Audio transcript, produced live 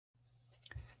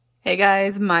Hey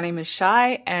guys, my name is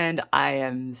Shai, and I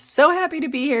am so happy to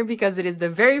be here because it is the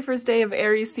very first day of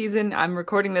Aries season. I'm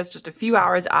recording this just a few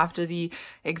hours after the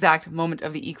exact moment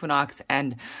of the equinox,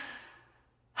 and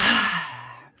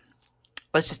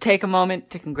let's just take a moment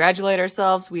to congratulate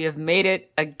ourselves. We have made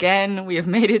it again. We have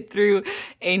made it through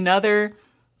another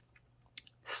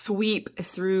sweep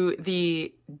through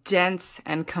the dense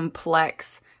and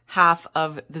complex half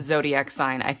of the zodiac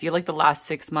sign. I feel like the last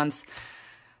 6 months,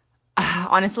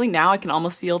 honestly, now I can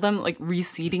almost feel them like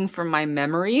receding from my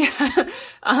memory.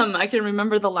 I can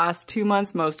remember the last 2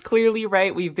 months most clearly,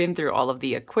 right? We've been through all of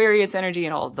the Aquarius energy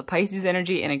and all of the Pisces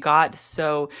energy, and it got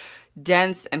so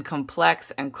dense and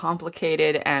complex and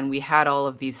complicated, and we had all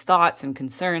of these thoughts and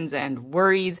concerns and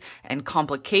worries and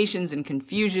complications and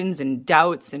confusions and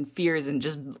doubts and fears and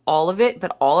just all of it.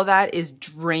 But all of that is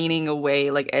draining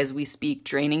away, like as we speak,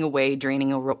 draining away.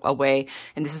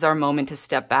 And this is our moment to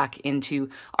step back into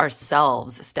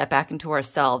ourselves,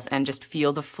 and just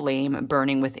feel the flame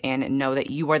burning within and know that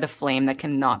you are the flame that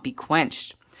cannot be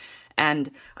quenched.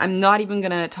 And I'm not even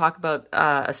going to talk about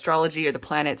astrology or the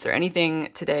planets or anything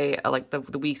today, like the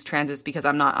week's transits, because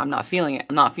I'm not feeling it.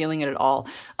 I'm not feeling it at all.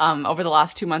 Over the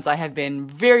last 2 months, I have been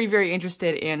very, very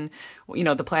interested in,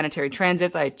 the planetary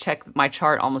transits. I check my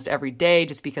chart almost every day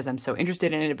just because I'm so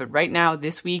interested in it. But right now,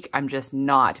 this week, I'm just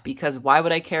not, because why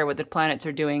would I care what the planets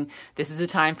are doing? This is a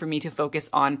time for me to focus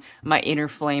on my inner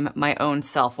flame, my own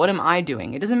self. What am I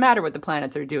doing? It doesn't matter what the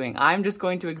planets are doing. I'm just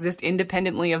going to exist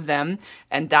independently of them,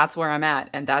 and that's where I'm at.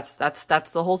 And that's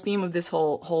the whole theme of this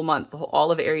whole month,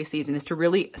 all of Aries season, is to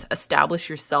really establish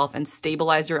yourself and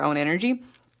stabilize your own energy.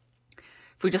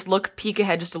 If we just peek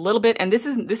ahead just a little bit, and this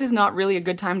is not really a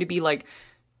good time to be like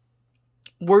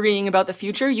worrying about the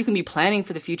future. You can be planning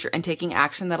for the future and taking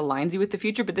action that aligns you with the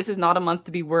future, but this is not a month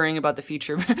to be worrying about the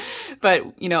future. But,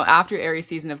 after Aries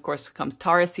season, of course, comes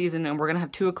Taurus season, and we're going to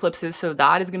have 2 eclipses. So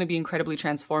that is going to be incredibly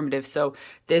transformative. So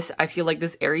I feel like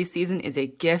this Aries season is a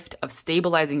gift of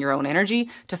stabilizing your own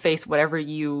energy to face whatever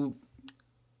you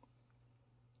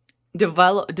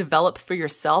develop for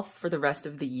yourself for the rest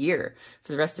of the year,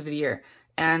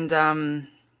 And,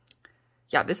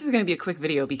 yeah, this is going to be a quick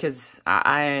video because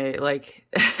I like,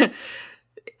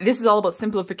 this is all about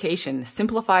simplification.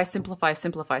 Simplify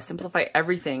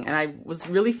everything. And I was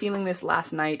really feeling this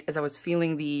last night as I was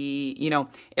feeling the,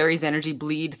 Aries energy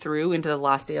bleed through into the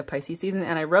last day of Pisces season.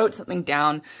 And I wrote something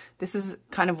down. This is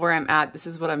kind of where I'm at. This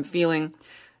is what I'm feeling.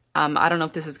 I don't know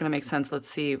if this is going to make sense. Let's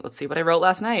see what I wrote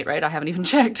last night, right? I haven't even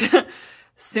checked.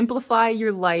 Simplify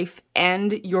your life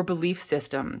and your belief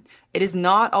system. It is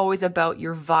not always about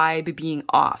your vibe being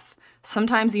off.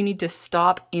 Sometimes you need to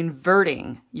stop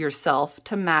inverting yourself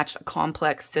to match a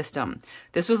complex system.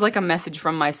 This was like a message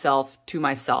from myself to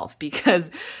myself because,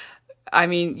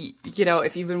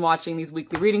 if you've been watching these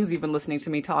weekly readings, you've been listening to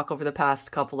me talk over the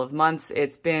past couple of months,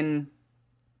 it's been...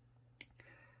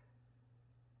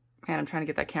 Man, I'm trying to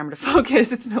get that camera to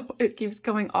focus. It keeps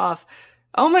coming off.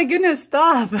 Oh my goodness,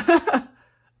 stop.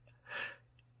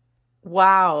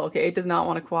 Wow. Okay, it does not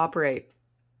want to cooperate.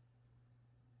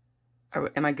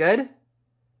 Am I good?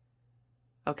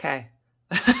 Okay.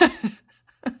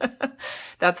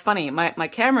 That's funny. My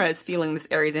camera is feeling this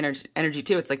Aries energy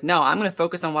too. It's like, no, I'm going to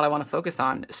focus on what I want to focus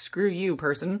on. Screw you,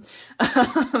 person.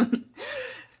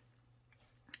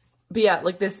 But yeah,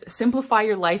 like this, simplify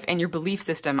your life and your belief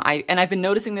system. I've been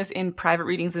noticing this in private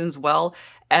readings as well.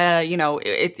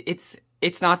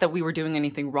 It's not that we were doing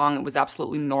anything wrong. It was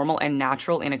absolutely normal and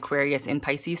natural in Aquarius in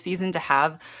Pisces season to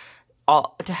have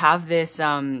this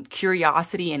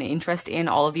curiosity and interest in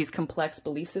all of these complex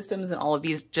belief systems and all of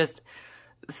these just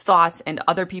thoughts and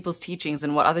other people's teachings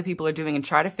and what other people are doing, and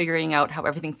try to figuring out how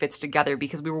everything fits together,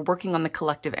 because we were working on the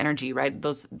collective energy, right?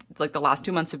 Those, like the last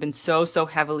 2 months have been so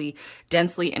heavily,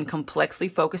 densely and complexly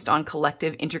focused on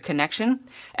collective interconnection.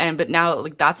 But now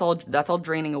like that's all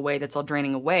draining away.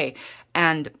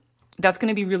 And that's going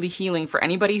to be really healing for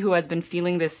anybody who has been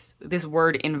feeling this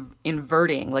word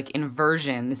inverting, like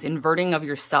inversion, this inverting of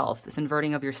yourself.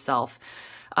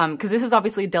 Because this is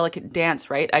obviously a delicate dance,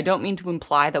 right? I don't mean to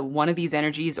imply that one of these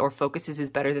energies or focuses is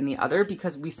better than the other,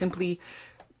 because we simply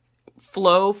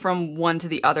flow from one to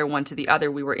the other.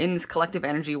 We were in this collective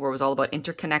energy where it was all about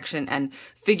interconnection and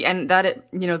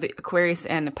the Aquarius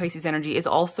and Pisces energy is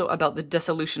also about the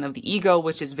dissolution of the ego,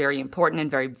 which is very important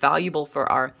and very valuable for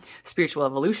our spiritual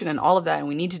evolution and all of that. And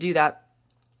we need to do that.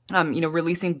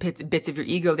 Releasing bits of your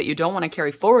ego that you don't want to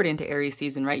carry forward into Aries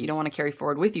season, right? You don't want to carry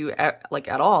forward with you at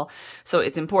all. So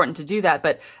it's important to do that.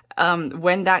 But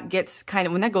when that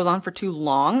goes on for too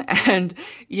long, and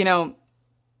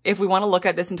if we want to look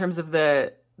at this in terms of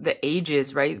the the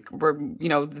ages, right? We're, you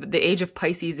know, the age of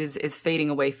Pisces is fading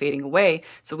away, fading away.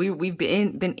 So we've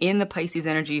been in the Pisces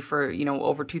energy for, you know,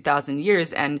 over 2,000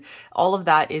 years, and all of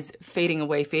that is fading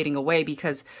away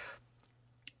because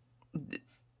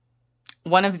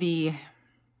one of the,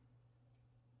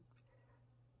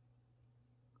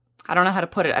 I don't know how to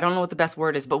put it. I don't know what the best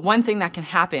word is, but one thing that can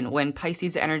happen when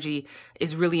Pisces energy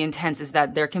is really intense is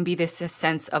that there can be this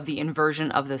sense of the inversion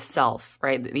of the self,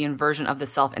 right? The inversion of the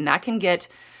self. And that can get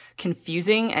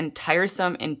confusing and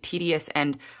tiresome and tedious.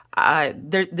 And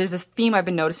there's this theme I've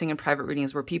been noticing in private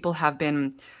readings where people have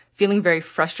been feeling very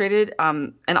frustrated.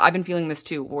 And I've been feeling this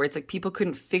too, where it's like people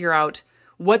couldn't figure out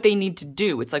what they need to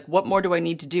do. It's like, what more do I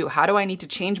need to do? How do I need to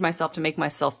change myself to make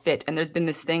myself fit? And there's been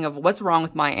this thing of what's wrong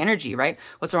with my energy, right?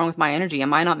 What's wrong with my energy?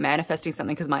 Am I not manifesting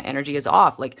something because my energy is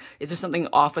off? Like, is there something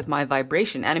off with my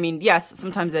vibration? And I mean, yes,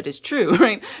 sometimes that is true,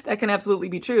 right? That can absolutely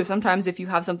be true. Sometimes if you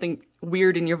have something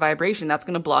weird in your vibration, that's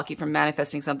going to block you from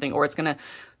manifesting something, or it's going to,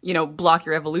 you know, block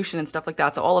your evolution and stuff like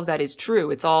that. So all of that is true.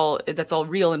 That's all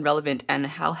real and relevant and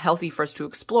how healthy for us to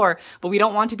explore, but we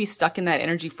don't want to be stuck in that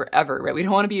energy forever, right? We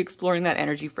don't want to be exploring that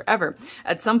energy forever.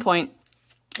 At some point,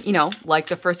 you know, like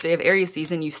the first day of Aries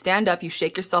season, you stand up, you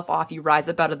shake yourself off, you rise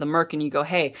up out of the murk and you go,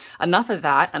 hey, enough of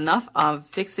that, enough of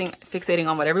fixating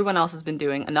on what everyone else has been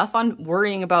doing, enough on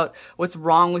worrying about what's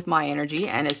wrong with my energy.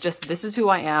 And it's just, this is who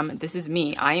I am. This is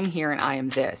me. I am here and I am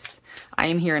this. I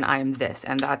am here and I am this.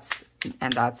 And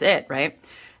that's it, right?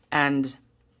 And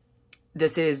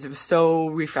this is so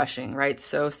refreshing, right?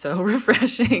 So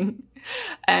refreshing.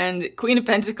 And Queen of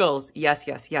Pentacles, yes,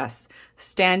 yes, yes.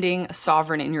 Standing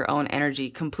sovereign in your own energy,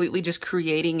 completely just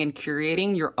creating and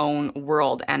curating your own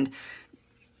world. And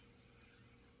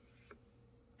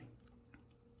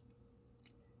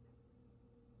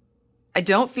I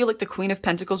don't feel like the Queen of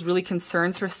Pentacles really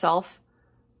concerns herself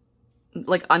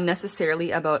like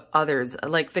unnecessarily about others.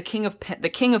 Like the King of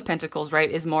Pentacles, right,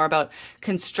 is more about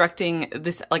constructing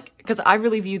this, like, because I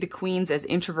really view the queens as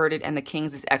introverted and the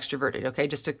kings as extroverted. Okay,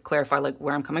 just to clarify, like,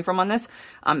 where I'm coming from on this.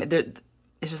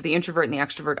 It's just the introvert and the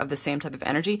extrovert of the same type of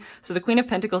energy. So the Queen of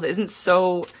Pentacles isn't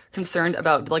so concerned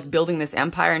about like building this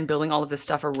empire and building all of this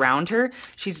stuff around her.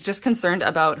 She's just concerned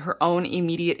about her own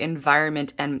immediate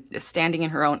environment and standing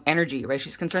in her own energy, right?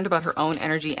 She's concerned about her own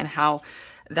energy and how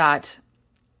that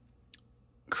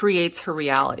creates her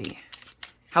reality,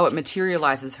 how it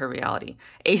materializes her reality.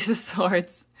 Ace of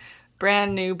Swords,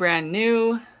 brand new, brand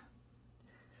new.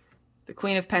 The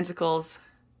Queen of Pentacles,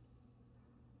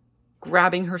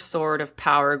 grabbing her sword of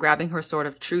power, grabbing her sword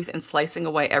of truth and slicing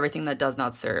away everything that does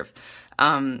not serve.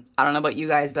 I don't know about you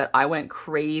guys, but I went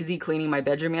crazy cleaning my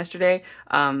bedroom yesterday.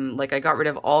 Like I got rid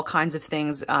of all kinds of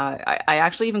things. I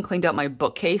actually even cleaned out my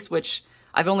bookcase, which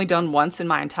I've only done once in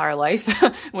my entire life,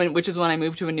 which is when I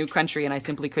moved to a new country and I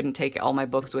simply couldn't take all my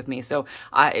books with me. So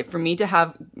for me to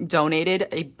have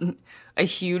donated a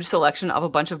huge selection of a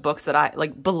bunch of books that I,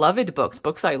 like beloved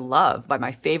books I love by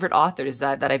my favorite authors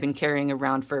that I've been carrying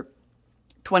around for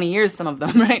 20 years, some of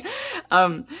them, right?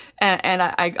 And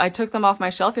I took them off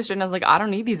my shelf yesterday and I was like, I don't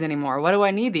need these anymore. What do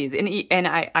I need these? And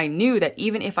I knew that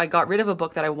even if I got rid of a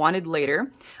book that I wanted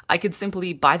later, I could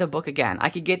simply buy the book again. I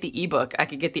could get the ebook. I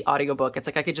could get the audiobook. It's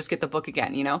like, I could just get the book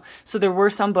again, you know? So there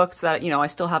were some books that, you know, I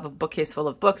still have a bookcase full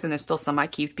of books, and there's still some I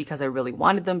keep because I really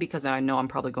wanted them, because I know I'm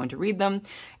probably going to read them,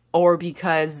 or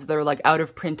because they're like out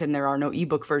of print and there are no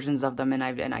ebook versions of them, and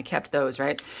I kept those,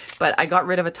 right? But I got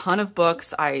rid of a ton of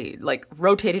books. I like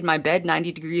rotated my bed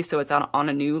 90 degrees so it's on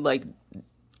a new like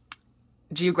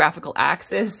geographical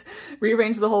axis,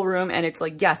 rearranged the whole room, and it's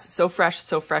like, yes, so fresh,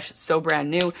 so brand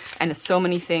new, and so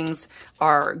many things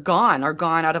are gone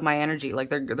out of my energy. Like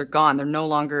they're gone. They're no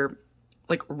longer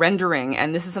like rendering.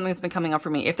 And this is something that's been coming up for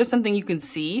me. If there's something you can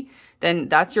see, then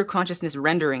that's your consciousness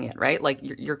rendering it, right? Like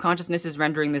your consciousness is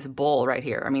rendering this bowl right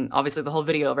here. I mean, obviously the whole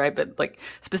video, right? But like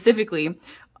specifically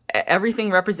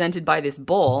everything represented by this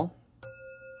bowl,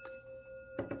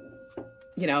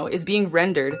 you know, is being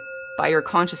rendered by your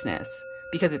consciousness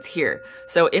because it's here.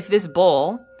 So if this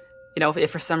bowl, you know,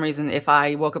 if for some reason, if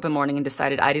I woke up in the morning and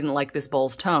decided I didn't like this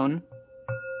bowl's tone,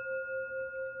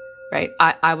 right,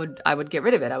 I would get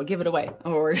rid of it. I would give it away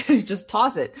or just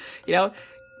toss it, you know,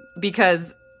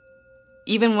 because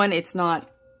even when it's not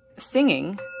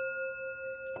singing,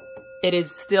 it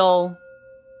is still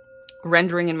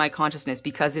rendering in my consciousness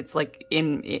because it's like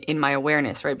in my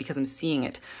awareness, right? Because I'm seeing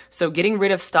it. So getting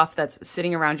rid of stuff that's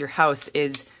sitting around your house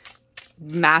is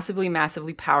massively,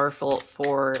 massively powerful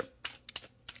for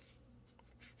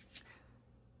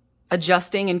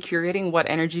adjusting and curating what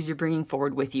energies you're bringing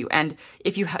forward with you. And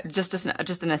if you just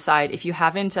an aside, if you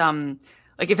haven't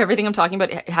Like if everything I'm talking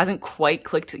about hasn't quite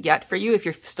clicked yet for you, if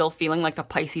you're still feeling like the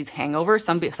Pisces hangover,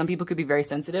 some people could be very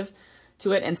sensitive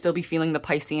to it and still be feeling the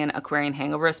Piscean Aquarian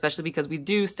hangover, especially because we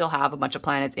do still have a bunch of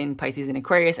planets in Pisces and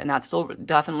Aquarius, and that's still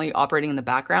definitely operating in the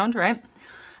background, right?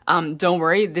 Don't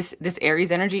worry, this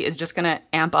Aries energy is just going to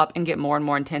amp up and get more and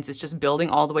more intense. It's just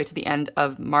building all the way to the end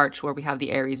of March where we have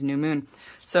the Aries new moon.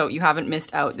 So you haven't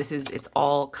missed out. It's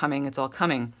all coming. It's all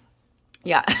coming.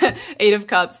 Yeah, Eight of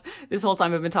Cups. This whole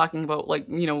time I've been talking about, like,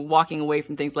 you know, walking away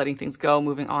from things, letting things go,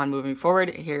 moving on, moving forward.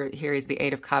 Here is the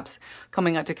Eight of Cups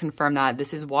coming out to confirm that.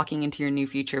 This is walking into your new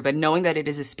future, but knowing that it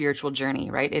is a spiritual journey,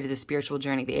 right? It is a spiritual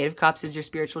journey. The Eight of Cups is your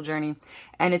spiritual journey,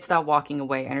 and it's that walking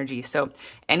away energy. So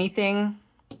anything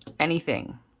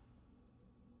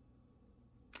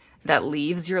that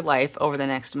leaves your life over the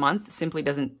next month simply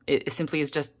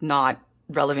is just not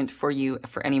relevant for you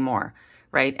for anymore.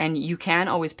 Right? And you can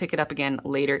always pick it up again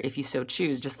later if you so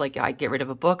choose. Just like I get rid of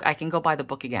a book, I can go buy the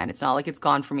book again. It's not like it's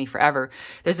gone for me forever.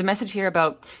 There's a message here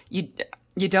about you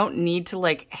don't need to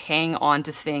like hang on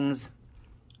to things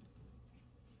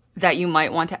that you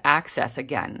might want to access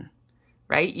again,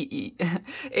 right?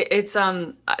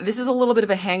 This is a little bit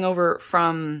of a hangover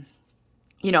from,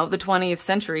 you know, the 20th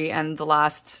century and the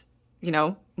last, you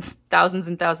know, thousands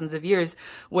and thousands of years,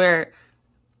 where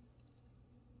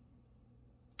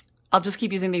I'll just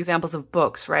keep using the examples of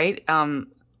books, right?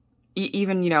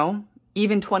 Even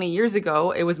 20 years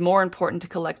ago, it was more important to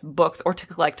collect books or to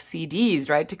collect CDs,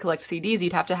 right? To collect CDs,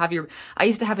 you'd have to have I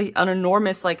used to have an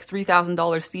enormous, like,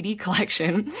 $3,000 CD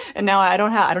collection. And now I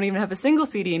don't even have a single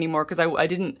CD anymore, because I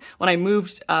didn't, when I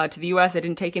moved to the US, I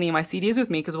didn't take any of my CDs with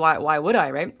me, because why would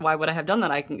I, right? Why would I have done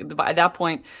that? At that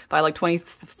point, by like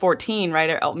 2014,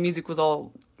 right, music was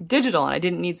all digital and I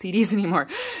didn't need CDs anymore.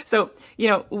 So, you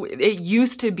know, it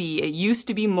used to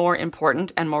be more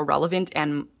important and more relevant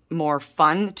and more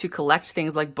fun to collect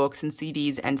things like books and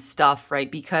CDs and stuff,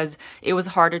 right? Because it was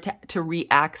harder to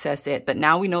re-access it. But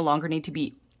now we no longer need to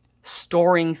be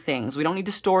storing things. We don't need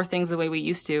to store things the way we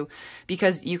used to,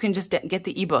 because you can just get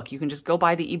the ebook. You can just go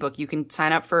buy the ebook. You can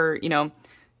sign up for, you know,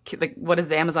 like, what is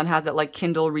the Amazon has that like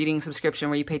Kindle reading subscription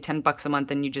where you pay $10 a month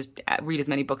and you just read as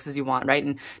many books as you want, right?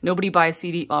 And nobody buys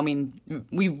CD. I mean,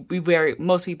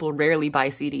 most people rarely buy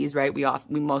CDs, right?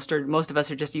 Most of us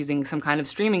are just using some kind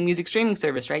of music streaming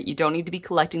service, right? You don't need to be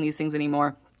collecting these things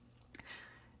anymore.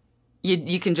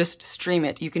 You can just stream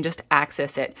it. You can just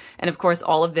access it. And of course,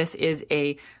 all of this is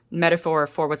a metaphor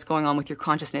for what's going on with your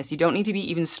consciousness. You don't need to be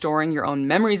even storing your own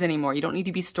memories anymore. You don't need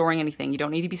to be storing anything. You don't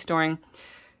need to be storing,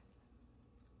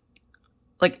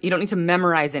 like, you don't need to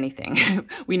memorize anything.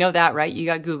 We know that, right? You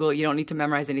got Google. You don't need to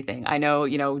memorize anything. I know,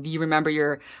 you know, do you remember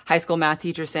your high school math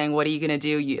teacher saying, what are you going to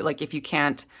do? Like, if you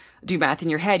can't do math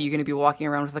in your head, you're going to be walking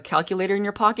around with a calculator in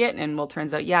your pocket. And well,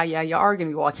 turns out, yeah, you are going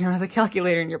to be walking around with a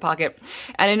calculator in your pocket.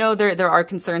 And I know there are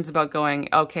concerns about going,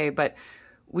 okay, but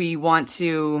we want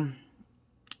to,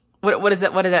 what does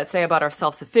that say about our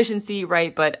self-sufficiency,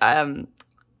 right? But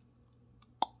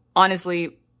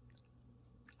honestly,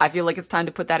 I feel like it's time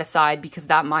to put that aside, because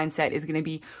that mindset is going to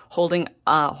be holding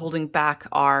back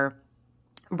our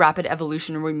rapid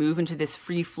evolution, and we move into this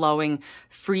free-flowing,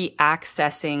 free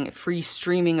accessing, free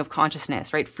streaming of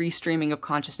consciousness, right? Free streaming of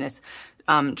consciousness.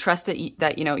 Trust that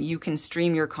you know, you can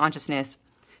stream your consciousness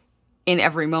in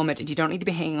every moment, and you don't need to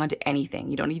be hanging on to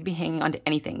anything. You don't need to be hanging on to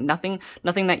anything. Nothing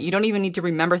that you don't even need to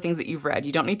remember things that you've read.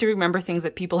 You don't need to remember things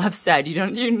that people have said. You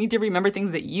don't need to remember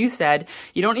things that you said.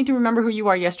 You don't need to remember who you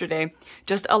are yesterday.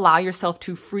 Just allow yourself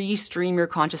to free stream your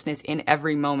consciousness in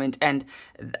every moment. And,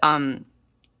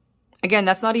 again,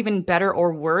 that's not even better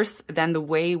or worse than the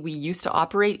way we used to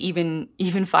operate even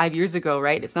 5 years ago,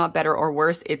 right? It's not better or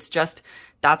worse. It's just,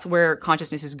 that's where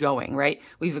consciousness is going, right?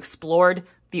 We've explored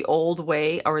the old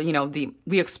way, or, you know,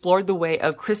 we explored the way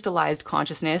of crystallized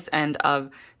consciousness and of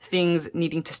things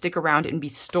needing to stick around and be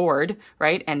stored,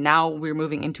 right? And now we're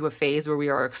moving into a phase where we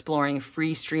are exploring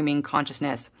free streaming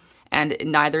consciousness. And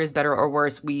neither is better or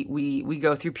worse. We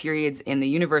go through periods in the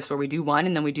universe where we do one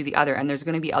and then we do the other. And there's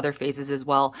going to be other phases as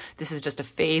well. This is just a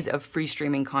phase of free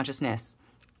streaming consciousness.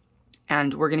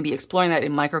 And we're going to be exploring that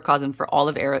in microcosm for all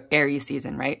of Aries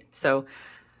season, right? So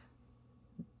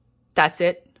that's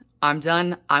it. I'm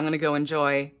done. I'm going to go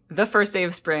enjoy the first day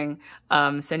of spring.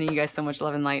 Sending you guys so much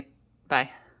love and light.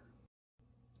 Bye.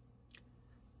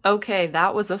 Okay,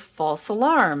 that was a false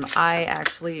alarm. I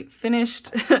actually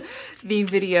finished the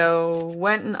video,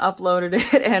 went and uploaded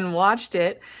it and watched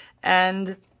it.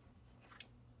 And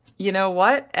you know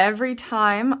what? Every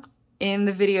time in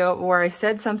the video where I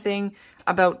said something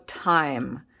about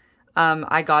time,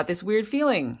 I got this weird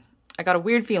feeling. I got a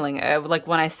weird feeling. Like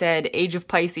when I said Age of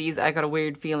Pisces, I got a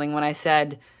weird feeling. When I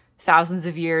said thousands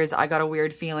of years, I got a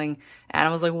weird feeling. And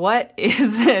I was like, what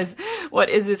is this? What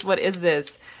is this? What is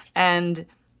this? And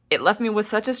it left me with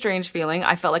such a strange feeling.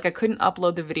 I felt like I couldn't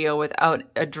upload the video without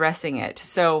addressing it.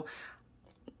 So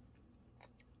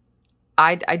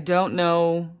I don't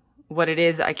know what it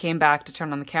is. I came back to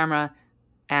turn on the camera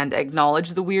and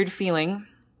acknowledge the weird feeling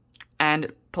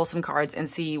and pull some cards and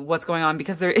see what's going on,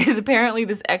 because there is apparently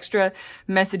this extra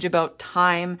message about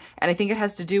time. And I think it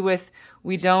has to do with,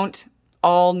 we don't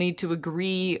all need to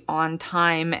agree on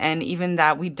time, and even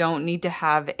that we don't need to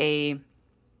have a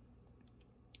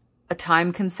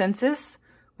time consensus.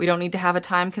 We don't need to have a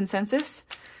time consensus.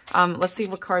 Let's see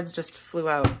what cards just flew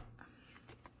out.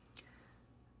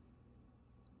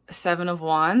 Seven of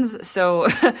Wands. So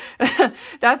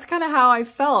that's kind of how I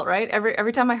felt, right?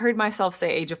 Every time I heard myself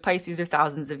say age of Pisces or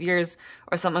thousands of years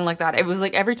or something like that, it was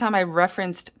like every time I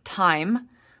referenced time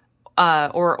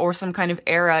or some kind of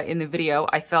era in the video,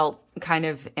 I felt kind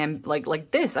of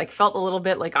like this. I felt a little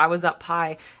bit like I was up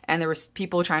high and there was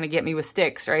people trying to get me with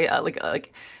sticks, right?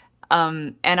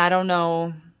 And I don't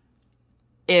know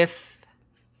if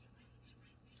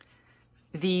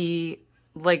the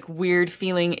like weird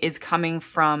feeling is coming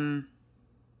from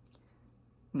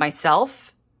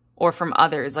myself or from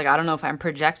others. Like, I don't know if I'm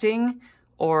projecting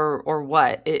or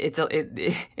what.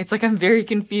 It's like I'm very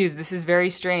confused. This is very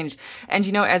strange. And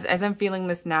you know, as I'm feeling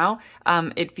this now,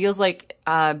 it feels like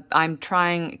I'm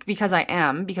trying, because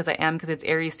it's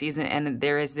Aries season, and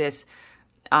there is this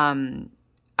I'm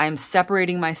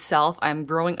separating myself. I'm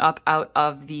growing up out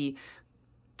of the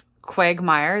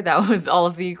quagmire that was all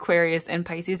of the Aquarius and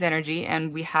Pisces energy,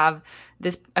 and we have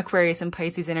this Aquarius and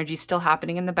Pisces energy still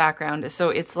happening in the background. So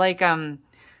it's like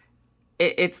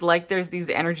it's like there's these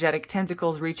energetic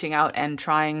tentacles reaching out and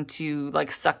trying to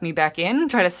like suck me back in,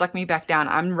 try to suck me back down.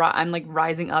 I'm like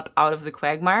rising up out of the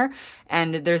quagmire,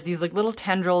 and there's these like little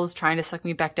tendrils trying to suck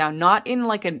me back down, not in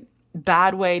like a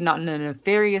bad way, not in a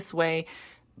nefarious way.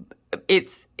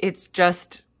 It's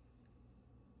just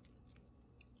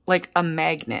like a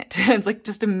magnet. It's like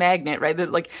just a magnet, right?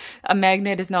 That like a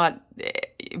magnet is not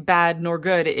bad nor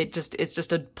good. It's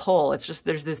just a pull. It's just,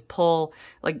 there's this pull,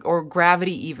 like, or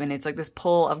gravity even. It's like this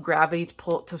pull of gravity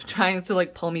to trying to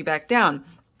like pull me back down.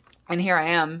 And here I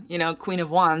am, you know, Queen of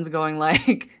Wands going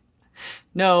like,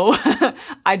 no,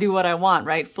 I do what I want,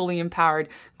 right? Fully empowered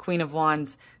Queen of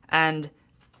Wands, and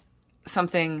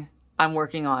something I'm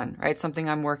working on, right? Something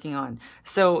I'm working on.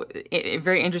 So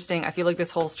very interesting. I feel like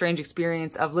this whole strange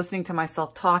experience of listening to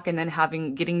myself talk and then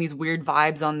getting these weird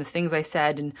vibes on the things I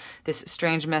said and this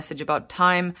strange message about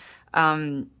time.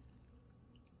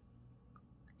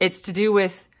 It's to do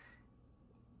with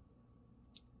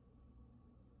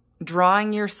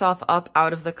drawing yourself up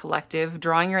out of the collective,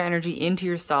 drawing your energy into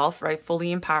yourself, right?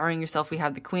 Fully empowering yourself. We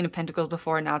had the Queen of Pentacles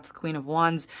before, now it's the Queen of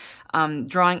Wands,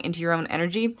 drawing into your own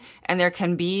energy. And there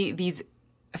can be these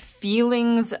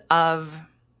feelings of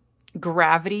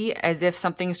gravity as if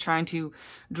something's trying to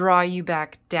draw you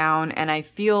back down. And I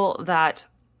feel that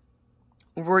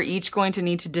we're each going to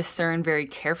need to discern very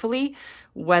carefully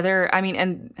whether, I mean,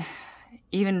 and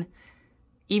even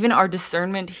our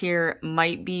discernment here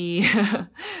might be,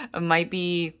 it might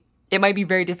be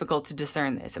very difficult to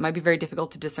discern this. It might be very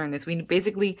difficult to discern this. We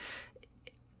basically,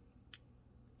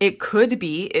 it could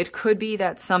be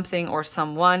that something or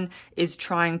someone is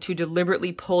trying to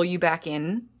deliberately pull you back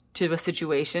in to a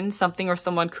situation. Something or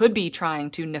someone could be trying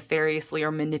to nefariously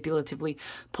or manipulatively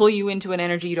pull you into an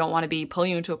energy you don't want to be, pull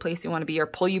you into a place you want to be, or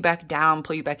pull you back down,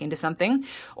 pull you back into something.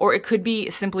 Or it could be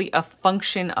simply a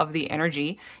function of the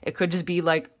energy. It could just be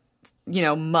like, you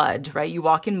know, mud, right? You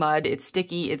walk in mud, it's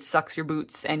sticky, it sucks your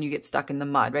boots, and you get stuck in the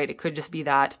mud, right? It could just be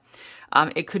that.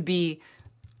 It could be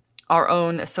our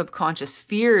own subconscious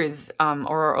fears,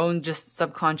 or our own just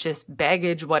subconscious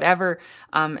baggage, whatever,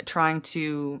 trying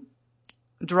to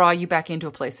draw you back into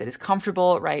a place that is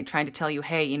comfortable, right? Trying to tell you,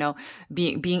 hey, you know,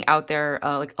 being out there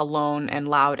like alone and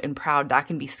loud and proud, that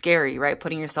can be scary, right?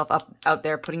 Putting yourself out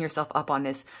there, putting yourself up on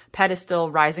this pedestal,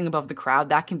 rising above the crowd,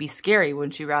 that can be scary.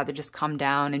 Wouldn't you rather just come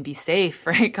down and be safe,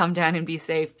 right? Come down and be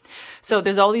safe. So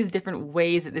there's all these different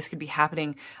ways that this could be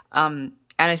happening. And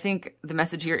I think the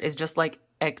message here is just like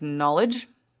acknowledge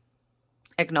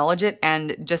it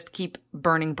and just keep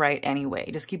burning bright anyway.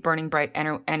 Just keep burning bright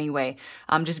anyway.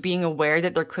 Just being aware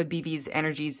that there could be these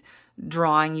energies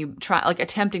drawing you,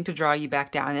 attempting to draw you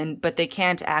back down, but they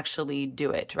can't actually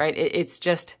do it, right? It's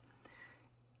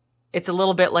a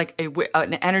little bit like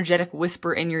an energetic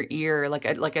whisper in your ear, like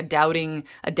a doubting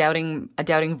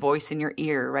voice in your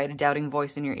ear, right? A doubting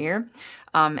voice in your ear.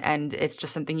 And it's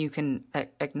just something you can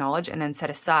acknowledge and then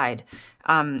set aside.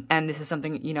 And this is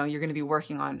something, you know, you're going to be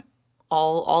working on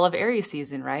all of Aries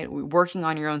season, right? Working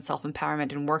on your own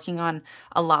self-empowerment and working on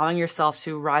allowing yourself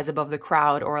to rise above the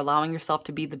crowd, or allowing yourself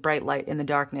to be the bright light in the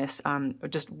darkness, or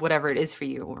just whatever it is for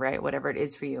you, right? Whatever it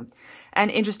is for you. And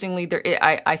interestingly,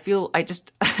 I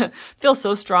just feel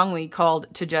so strongly called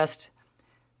to just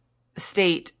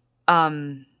state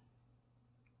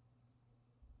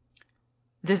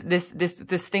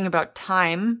this thing about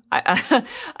time.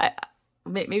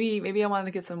 Maybe I wanted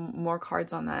to get some more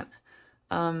cards on that.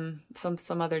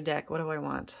 Some other deck. What do I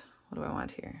want? What do I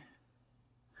want here?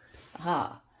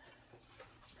 Aha.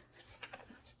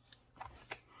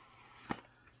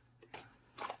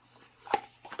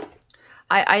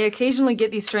 I occasionally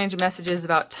get these strange messages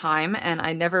about time, and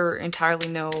I never entirely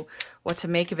know what to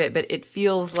make of it, but it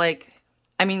feels like,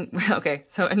 I mean, okay,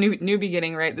 so a new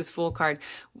beginning, right? This Fool card.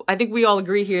 I think we all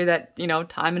agree here that, you know,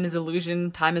 time is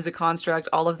illusion, time is a construct,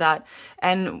 all of that.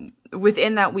 And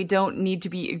within that, we don't need to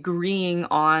be agreeing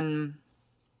on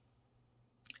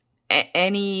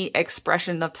any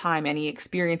expression of time, any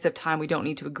experience of time. We don't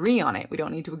need to agree on it. We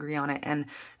don't need to agree on it, and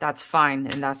that's fine.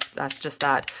 And that's just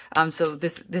that. So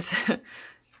this this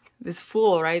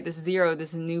Fool, right? This zero,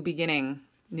 this new beginning.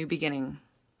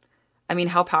 I mean,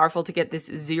 how powerful to get this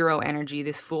zero energy,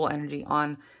 this Fool energy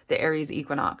on the Aries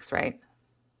equinox, right?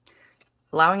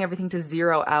 Allowing everything to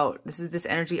zero out. This is this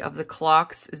energy of the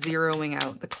clocks zeroing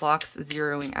out. The clocks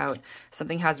zeroing out.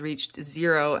 Something has reached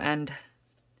zero, and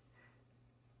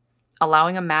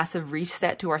allowing a massive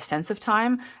reset to our sense of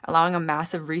time, allowing a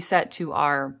massive reset to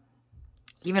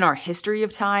even our history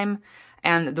of time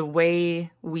and the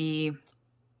way we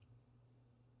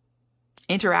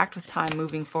interact with time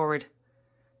moving forward.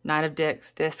 Knight of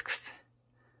Discs,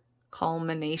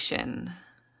 culmination.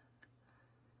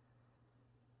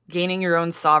 Gaining your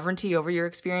own sovereignty over your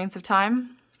experience of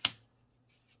time.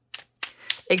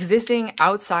 Existing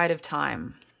outside of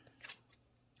time.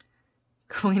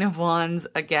 Queen of Wands,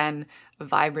 again,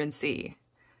 vibrancy.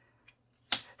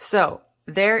 So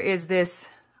there is this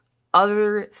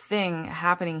other thing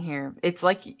happening here. It's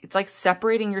like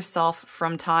separating yourself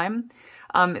from time.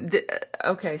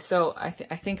 Okay, so I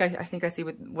think I see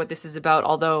what this is about,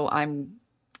 although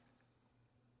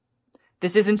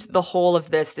this isn't the whole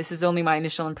of this. This is only my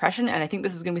initial impression, and I think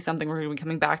this is going to be something we're going to be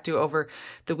coming back to over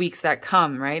the weeks that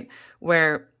come, right?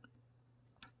 Where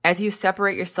as you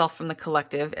separate yourself from the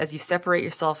collective, as you separate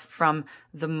yourself from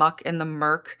the muck and the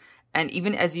murk, and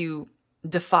even as you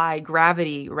defy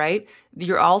gravity, right?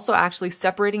 You're also actually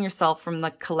separating yourself from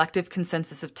the collective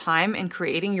consensus of time and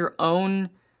creating your own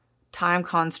time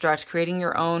construct, creating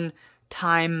your own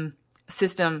time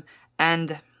system.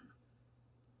 And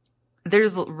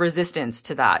there's resistance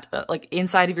to that, like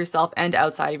inside of yourself and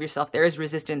outside of yourself. There is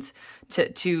resistance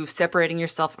to separating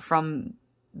yourself from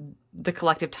the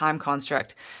collective time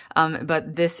construct.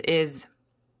 But this is,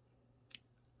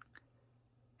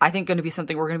 I think, going to be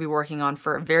something we're going to be working on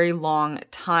for a very long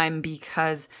time,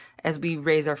 because as we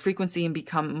raise our frequency and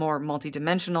become more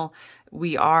multidimensional,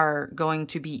 we are going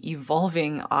to be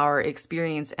evolving our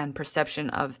experience and perception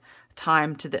of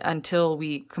time until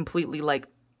we completely, like,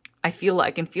 I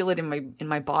can feel it in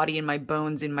my body, in my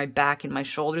bones, in my back, in my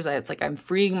shoulders. It's like I'm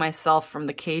freeing myself from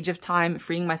the cage of time,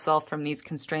 freeing myself from these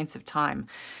constraints of time.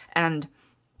 And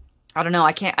I don't know,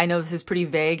 I know this is pretty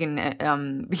vague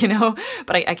and, you know,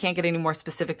 but I can't get any more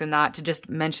specific than that, to just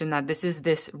mention that this is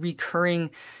this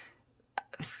recurring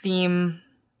theme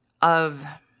of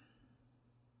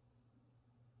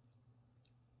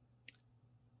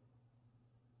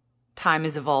time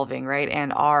is evolving, right?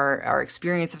 And our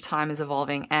experience of time is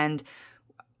evolving, and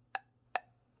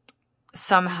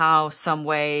somehow, some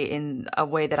way, in a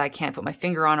way that I can't put my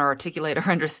finger on or articulate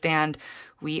or understand,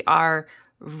 we are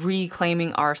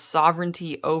reclaiming our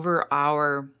sovereignty over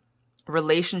our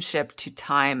relationship to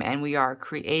time, and we are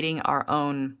creating our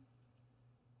own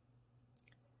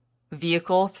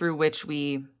vehicle through which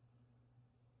we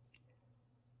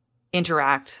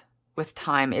interact with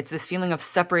time. It's this feeling of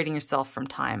separating yourself from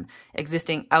time,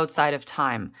 existing outside of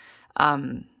time.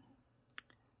 And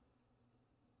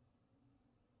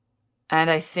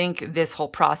I think this whole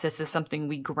process is something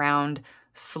we ground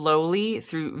slowly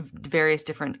through various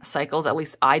different cycles. At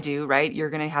least I do, right? You're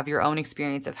going to have your own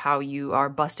experience of how you are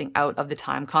busting out of the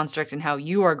time construct and how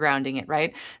you are grounding it,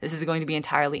 right? This is going to be an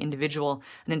entirely individual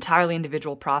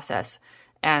process.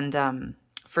 And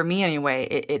for me anyway,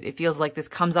 it feels like this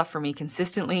comes up for me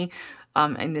consistently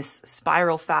in this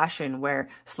spiral fashion where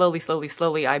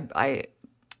slowly, I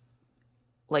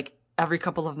like every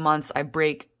couple of months, I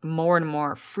break more and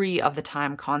more free of the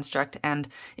time construct. And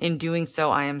in doing so,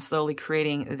 I am slowly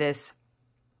creating this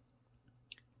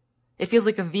it feels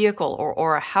like a vehicle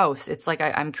or a house. It's like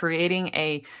I'm creating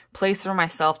a place for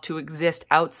myself to exist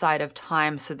outside of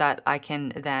time so that I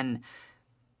can then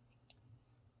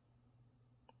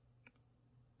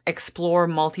explore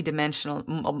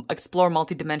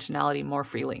multidimensionality more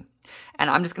freely.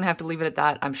 And I'm just going to have to leave it at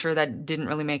that. I'm sure that didn't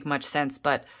really make much sense,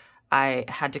 but I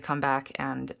had to come back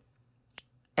and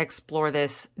explore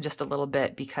this just a little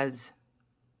bit because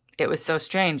it was so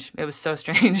strange. It was so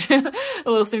strange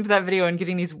listening to that video and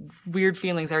getting these weird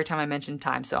feelings every time I mentioned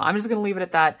time. So I'm just going to leave it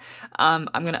at that. I'm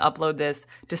going to upload this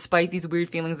despite these weird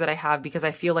feelings that I have, because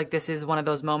I feel like this is one of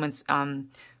those moments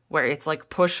where it's like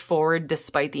push forward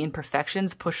despite the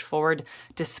imperfections, push forward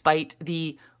despite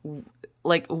the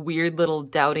like weird little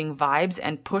doubting vibes,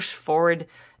 and push forward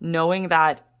knowing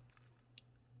that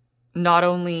not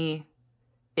only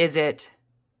is it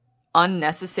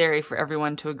unnecessary for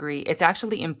everyone to agree, it's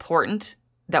actually important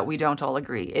that we don't all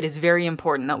agree. It is very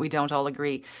important that we don't all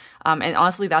agree. And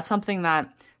honestly, that's something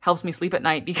that helps me sleep at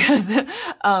night, because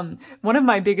one of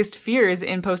my biggest fears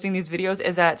in posting these videos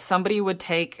is that somebody would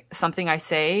take something I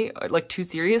say like too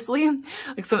seriously.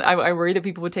 Like I worry that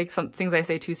people would take some things I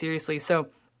say too seriously. So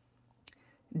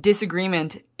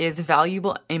disagreement is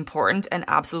valuable, important, and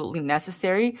absolutely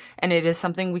necessary. And it is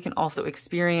something we can also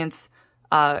experience.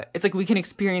 It's like we can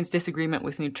experience disagreement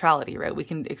with neutrality, right? We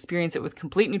can experience it with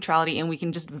complete neutrality, and we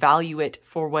can just value it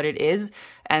for what it is,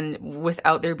 and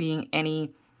without there being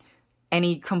any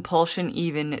compulsion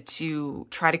even to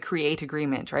try to create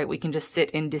agreement, right? We can just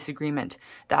sit in disagreement.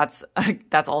 That's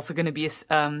also going to be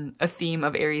a theme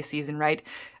of Aries season, right?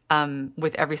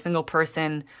 With every single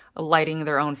person lighting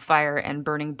their own fire and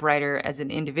burning brighter as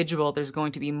an individual, there's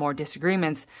going to be more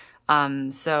disagreements.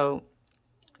 So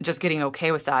just getting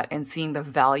okay with that and seeing the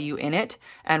value in it,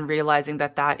 and realizing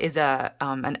that that is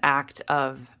an act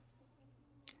of,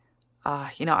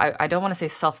 you know, I don't want to say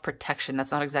self-protection.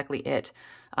 That's not exactly it.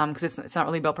 Because it's not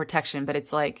really about protection, but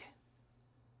it's like,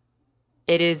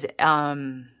 it is, how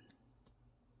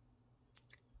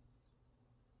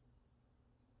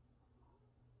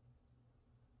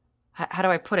do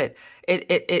I put it?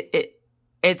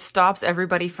 It stops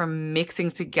everybody from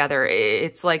mixing together.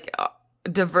 It's like,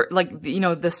 like, you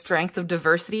know, the strength of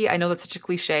diversity. I know that's such a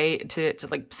cliche to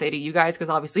like say to you guys, because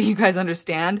obviously you guys all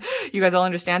understand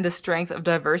the strength of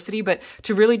diversity, but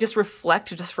to really just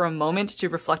reflect just for a moment, to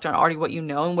reflect on already what you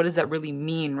know and what does that really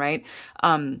mean, right?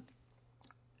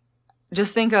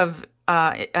 Just think of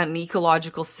an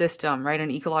ecological system, right?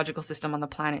 An ecological system on the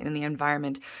planet and the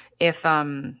environment.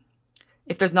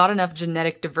 If there's not enough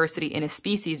genetic diversity in a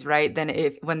species, right, then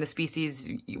when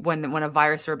a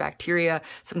virus or a bacteria,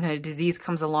 some kind of disease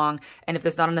comes along, and if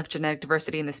there's not enough genetic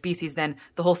diversity in the species, then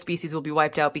the whole species will be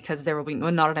wiped out because there will be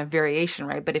not enough variation,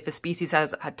 right? But if a species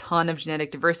has a ton of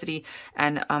genetic diversity,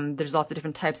 and there's lots of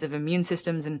different types of immune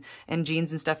systems and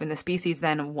genes and stuff in the species,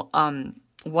 then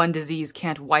one disease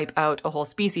can't wipe out a whole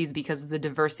species, because the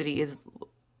diversity is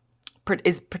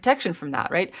protection from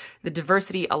that, right? The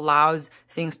diversity allows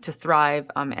things to thrive,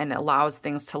 and allows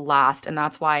things to last. And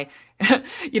that's why,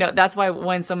 you know, that's why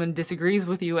when someone disagrees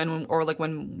with you, or like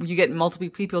when you get multiple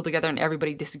people together and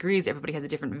everybody disagrees, everybody has a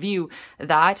different view,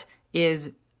 that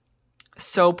is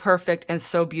so perfect and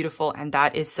so beautiful. And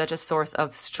that is such a source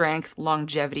of strength,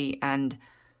 longevity, and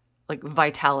like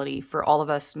vitality for all of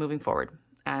us moving forward.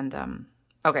 And,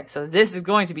 okay, so this is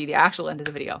going to be the actual end of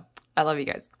the video. I love you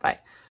guys. Bye.